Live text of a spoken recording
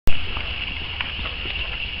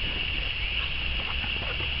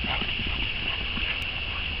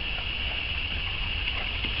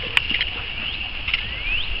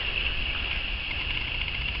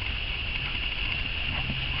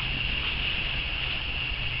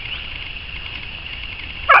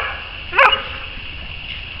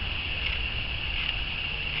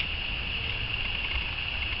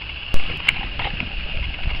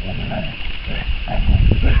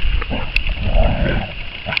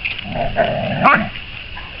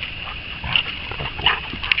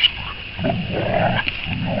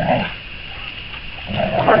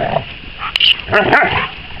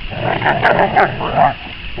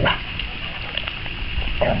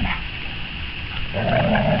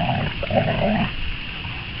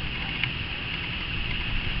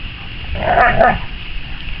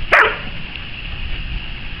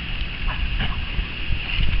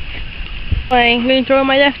I'm going to throw in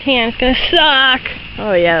my left hand. It's going to suck.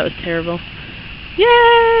 Oh yeah, that was terrible.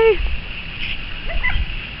 Yay!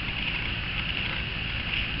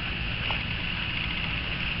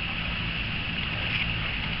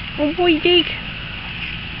 Oh boy, Jake.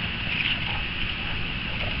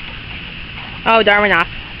 Oh, Darwin off.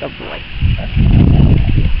 Good boy.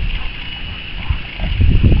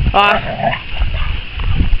 Off.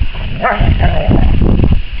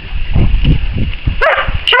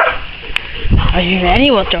 Are you ready?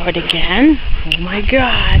 We'll throw it again. Oh my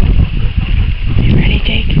god. Are you ready,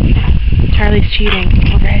 Jake? Charlie's cheating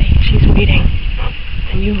already. She's waiting.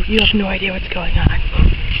 And you have no idea what's going on.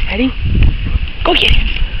 Ready? Go get him.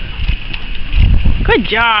 Good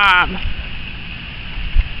job.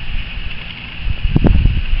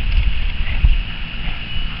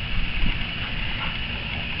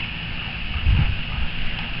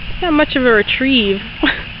 Not much of a retrieve.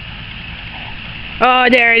 Oh,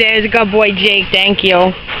 there it is. Good boy, Jake. Thank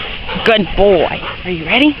you. Good boy. Are you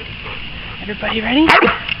ready? Everybody ready?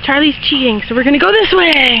 Charlie's cheating, so we're going to go this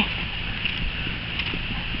way.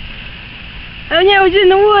 Oh, no, it's in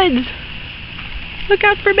the woods. Look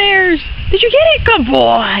out for bears. Did you get it? Good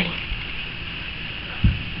boy.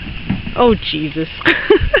 Oh, Jesus.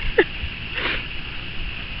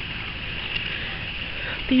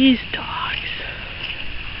 These dogs.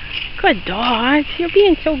 Good dogs. You're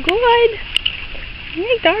being so good.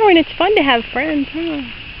 Hey, Darwin, it's fun to have friends, huh?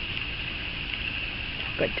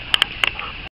 Good dog.